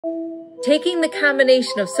Taking the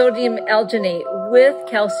combination of sodium alginate with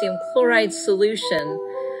calcium chloride solution,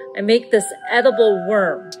 I make this edible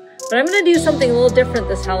worm. But I'm going to do something a little different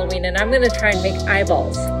this Halloween, and I'm going to try and make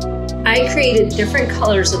eyeballs. I created different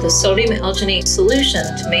colors of the sodium alginate solution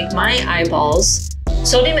to make my eyeballs.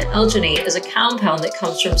 Sodium alginate is a compound that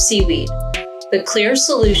comes from seaweed. The clear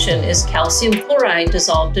solution is calcium chloride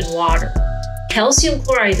dissolved in water. Calcium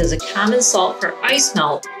chloride is a common salt for ice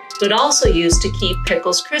melt, but also used to keep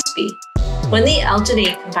pickles crispy. When the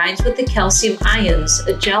alginate combines with the calcium ions,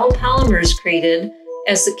 a gel polymer is created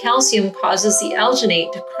as the calcium causes the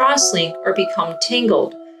alginate to cross-link or become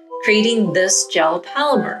tangled, creating this gel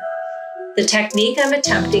polymer. The technique I'm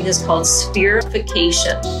attempting is called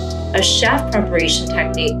spherification, a chef preparation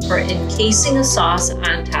technique for encasing a sauce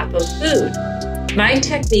on top of food. My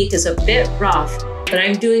technique is a bit rough, but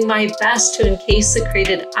I'm doing my best to encase the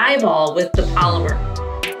created eyeball with the polymer.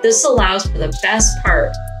 This allows for the best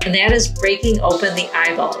part, and that is breaking open the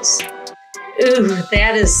eyeballs. Ooh,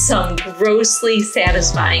 that is some grossly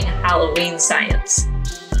satisfying Halloween science.